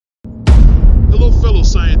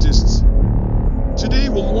scientists. Today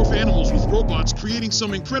we'll morph animals with robots, creating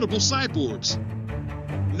some incredible cyborgs.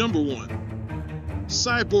 Number 1.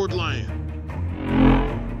 Cyborg lion.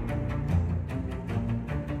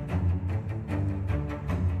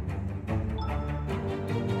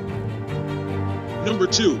 Number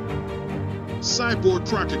 2. Cyborg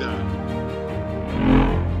crocodile.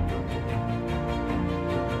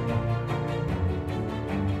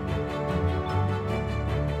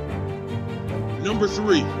 Number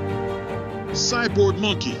 3. Cyborg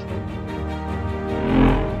monkey.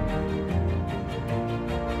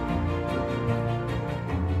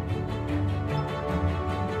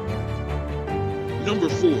 Number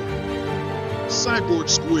 4. Cyborg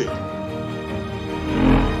squid.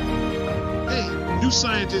 Hey, new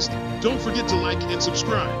scientist, don't forget to like and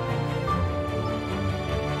subscribe.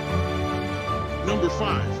 Number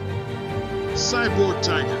 5. Cyborg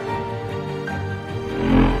tiger.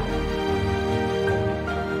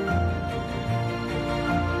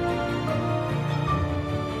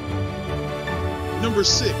 Number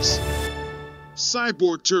 6.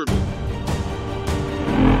 Cyborg turtle.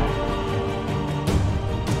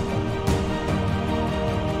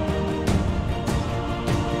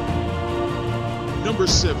 Number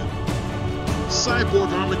 7.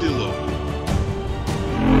 Cyborg armadillo.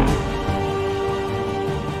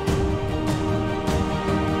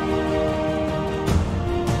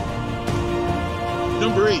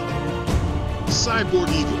 Number 8. Cyborg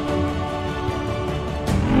eagle.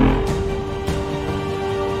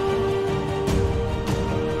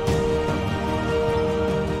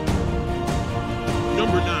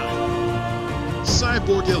 Number 9.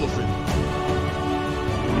 Cyborg elephant.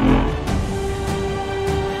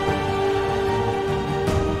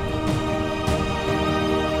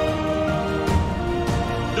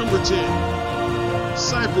 Number 10.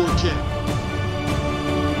 Cyborg cat.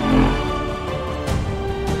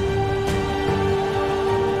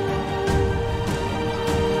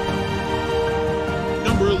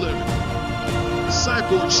 Number 11.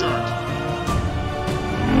 Cyborg shark.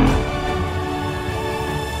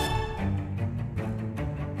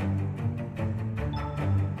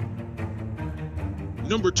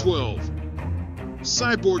 Number 12.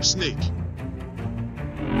 Cyborg snake.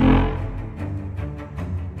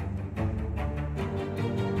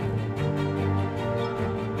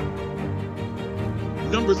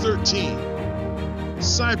 Number 13.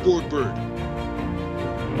 Cyborg bird.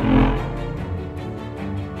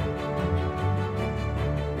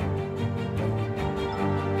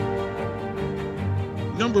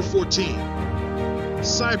 Number 14.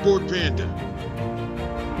 Cyborg panda.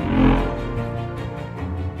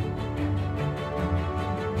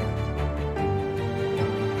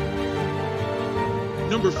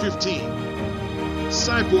 Number 15.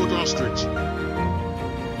 Cyborg ostrich.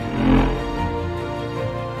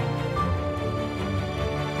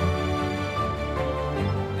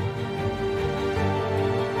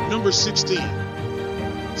 Number 16.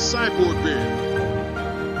 Cyborg bear.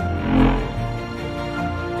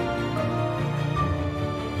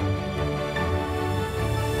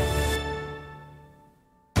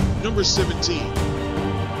 Number 17.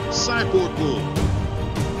 Cyborg bull.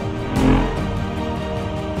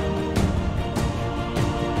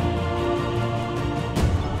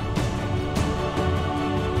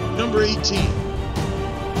 Number 18.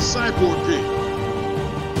 Cyborg pig.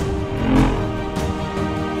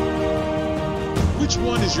 Which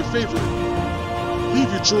one is your favorite? Leave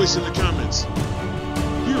your choice in the comments.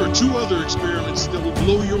 Here are 2 other experiments that will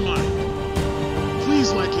blow your mind.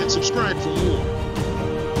 Please like and subscribe for more.